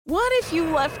What if you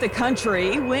left the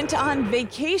country, went on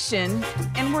vacation,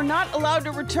 and were not allowed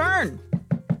to return?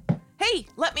 Hey,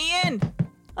 let me in!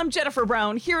 I'm Jennifer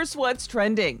Brown. Here's what's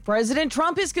trending. President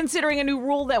Trump is considering a new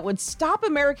rule that would stop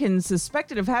Americans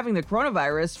suspected of having the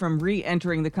coronavirus from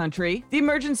re-entering the country. The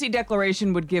emergency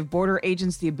declaration would give border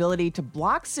agents the ability to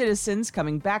block citizens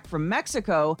coming back from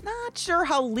Mexico. Not sure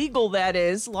how legal that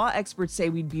is. Law experts say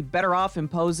we'd be better off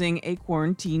imposing a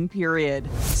quarantine period.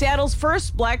 Seattle's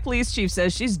first black police chief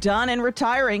says she's done and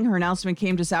retiring. Her announcement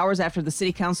came just hours after the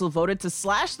city council voted to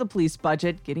slash the police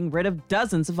budget, getting rid of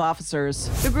dozens of officers.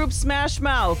 The group Smash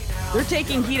Mouth, they're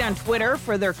taking heat on Twitter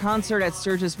for their concert at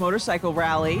Sturgis Motorcycle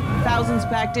Rally. Thousands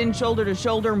packed in shoulder to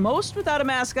shoulder, most without a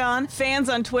mask on. Fans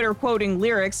on Twitter quoting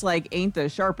lyrics like "ain't the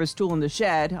sharpest tool in the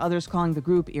shed," others calling the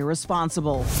group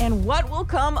irresponsible. And what will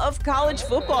come of college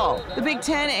football? The Big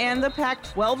Ten and the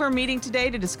Pac-12 are meeting today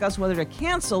to discuss whether to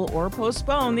cancel or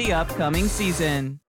postpone the upcoming season.